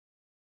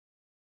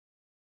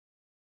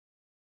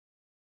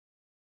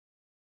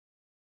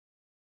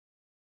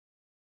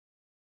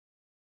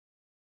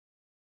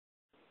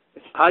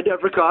Hi,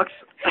 Deborah Cox.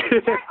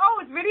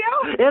 Oh, it's video?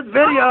 It's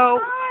video. Oh,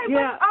 hi.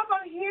 Yeah. What's up?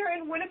 I'm here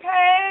in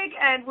Winnipeg,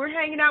 and we're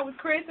hanging out with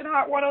Chris at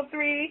Hot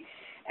 103,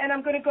 and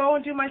I'm going to go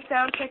and do my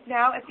sound check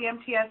now at the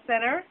MTS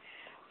Centre.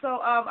 So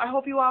I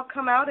hope you all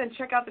come out and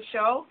check out the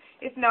show.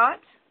 If not,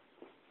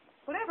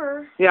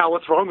 whatever. Yeah,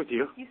 what's wrong with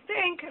you? You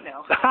stink.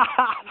 No.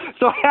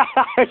 So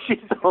she's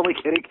totally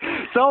kidding.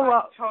 So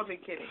I'm totally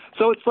kidding.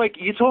 So it's like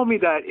you told me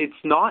that it's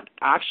not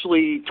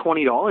actually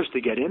 $20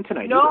 to get in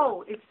tonight.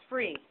 No, it's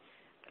free.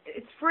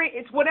 It's free.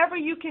 It's whatever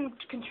you can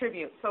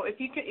contribute. So if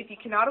you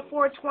cannot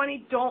afford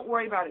 $20, don't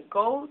worry about it.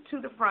 Go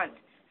to the front.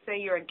 Say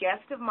you're a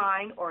guest of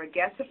mine or a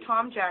guest of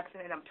Tom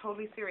Jackson, and I'm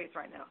totally serious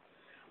right now.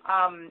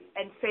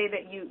 And say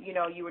that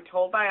you were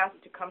told by us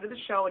to come to the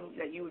show and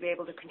that you would be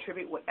able to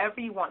contribute whatever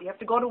you want. You have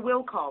to go to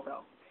will call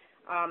though,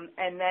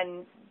 and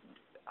then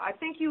I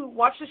think you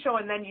watch the show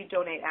and then you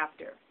donate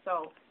after.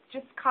 So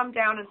just come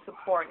down and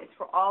support. It's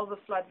for all the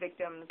flood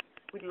victims.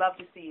 We'd love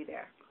to see you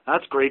there.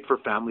 That's great for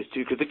families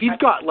too, because if you've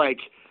got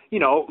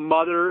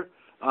mother,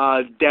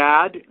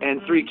 dad,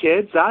 and 3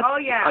 kids, that's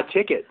a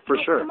ticket for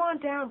sure. Come on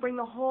down, bring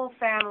the whole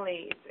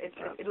family.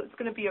 It's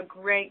going to be a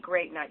great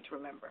night to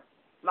remember.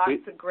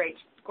 Lots of great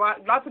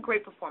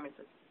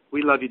performances.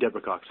 We love you, Deborah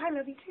Cox. I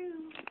love you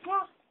too.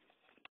 Mwah.